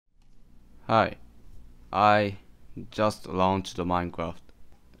Hi, I just launched Minecraft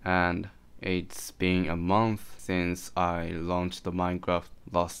and it's been a month since I launched Minecraft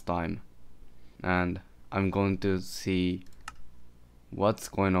last time, and I'm going to see what's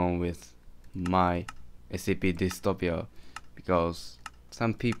going on with my SCP Dystopia because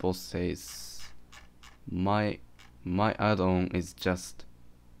some people say my add-on is just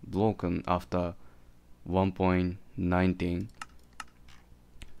broken after 1.19.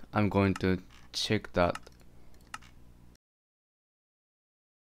 I'm going to check that.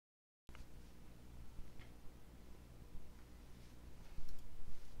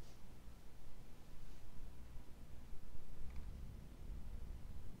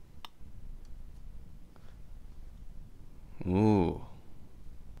 Ooh,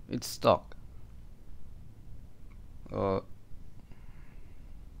 it's stuck.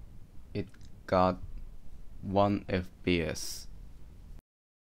 It got 1 FPS.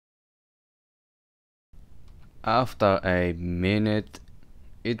 After a minute,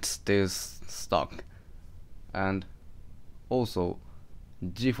 it's still stuck. And also,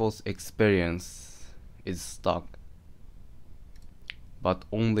 GeForce Experience is stuck, but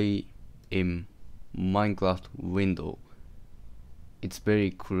only in Minecraft window. It's very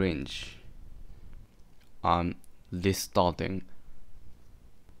cringe. I'm restarting,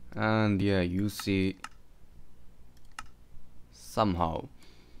 and yeah, you see somehow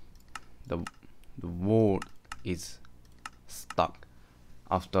the world is stuck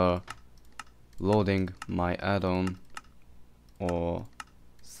after loading my add-on or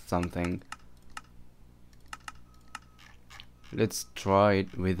something. Let's try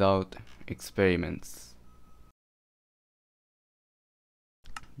it without experiments.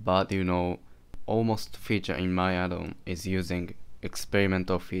 But you know, almost feature in my add-on is using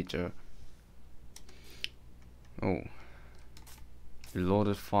experimental feature. Oh, it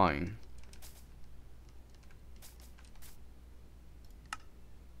loaded fine.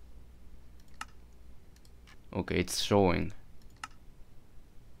 Okay, it's showing.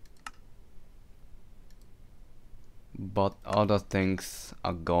 But other things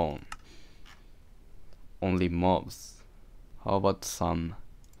are gone. Only mobs. How about some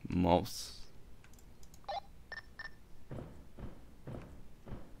mobs?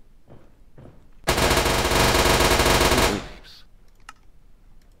 Oops.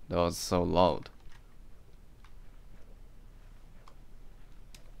 That was so loud.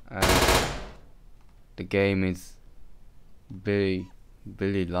 And the game is very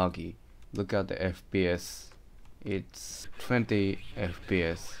laggy. Look at the FPS. It's 20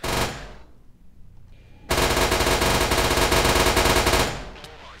 FPS.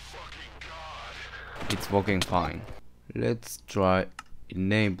 It's working fine. Let's try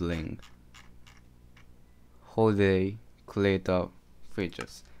enabling holiday creator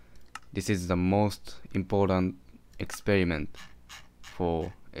features. This is the most important experiment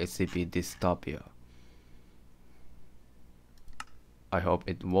for SCP Dystopia. I hope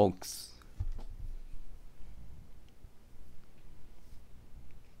it works.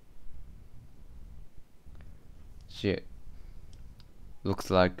 Shit. Looks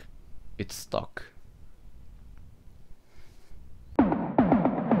like it's stuck.